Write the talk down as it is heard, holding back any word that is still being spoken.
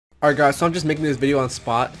Alright guys, so I'm just making this video on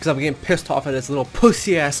spot because I'm getting pissed off at this little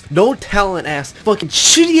pussy ass, no talent ass, fucking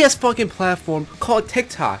shitty ass fucking platform called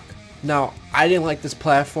TikTok. Now, I didn't like this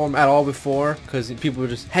platform at all before because people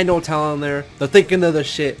just had no talent on there. They're thinking of the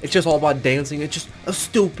shit. It's just all about dancing. It's just a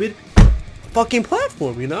stupid fucking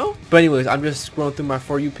platform, you know? But anyways, I'm just scrolling through my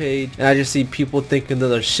For You page and I just see people thinking of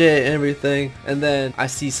their shit and everything, and then I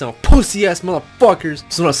see some pussy ass motherfuckers,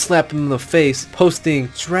 just wanna slap them in the face, posting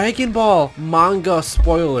Dragon Ball manga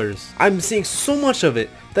spoilers. I'm seeing so much of it.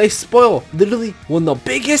 They spoil literally one of the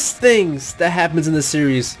biggest things that happens in the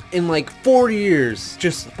series in like 40 years.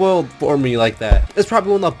 Just spoiled for me like that. It's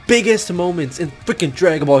probably one of the biggest moments in freaking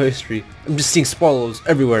Dragon Ball history. I'm just seeing spoilers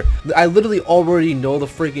everywhere. I literally already know the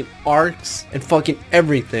freaking arcs and fucking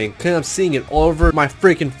everything because I'm seeing it all over my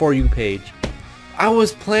freaking For You page. I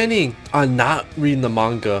was planning on not reading the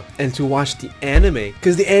manga and to watch the anime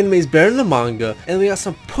because the anime is better than the manga, and we got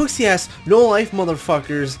some pussy ass no life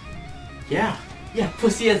motherfuckers. Yeah,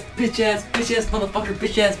 pussy ass, bitch ass, motherfucker,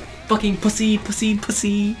 bitch ass, fucking pussy.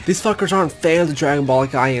 These fuckers aren't fans of Dragon Ball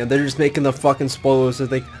like I am. They're just making the fucking spoilers and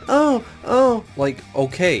think, oh, like,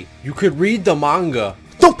 okay, you could read the manga.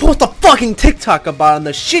 Don't post a fucking TikTok about it on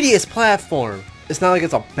the shittiest platform. It's not like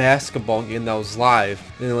it's a basketball game that was live.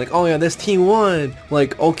 And they're like, oh yeah, this team won.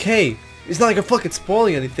 Like, okay. It's not like you're fucking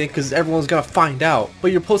spoiling anything because everyone's gonna find out.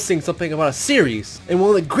 But you're posting something about a series. And one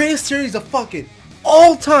of the greatest series of fucking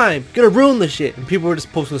all time, gonna ruin the shit, and people are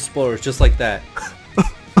just posting spoilers just like that.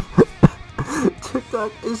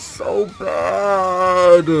 TikTok is so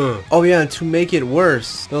bad. Oh yeah, and to make it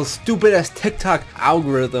worse, the stupid ass TikTok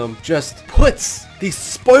algorithm just puts these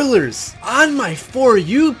spoilers on my For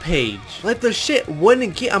You page. Like the shit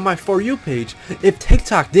wouldn't get on my For You page if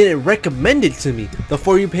TikTok didn't recommend it to me. The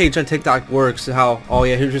For You page on TikTok works how, oh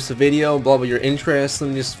yeah, here's just a video, blah blah, your interests,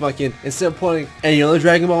 and just fucking, instead of putting any other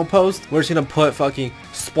Dragon Ball post, we're just gonna put fucking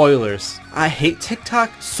spoilers. I hate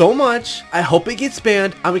TikTok so much. I hope it gets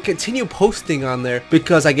banned. I'm gonna continue posting on there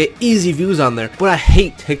because I get easy views on there, but I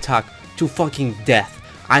hate TikTok to fucking death.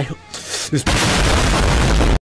 This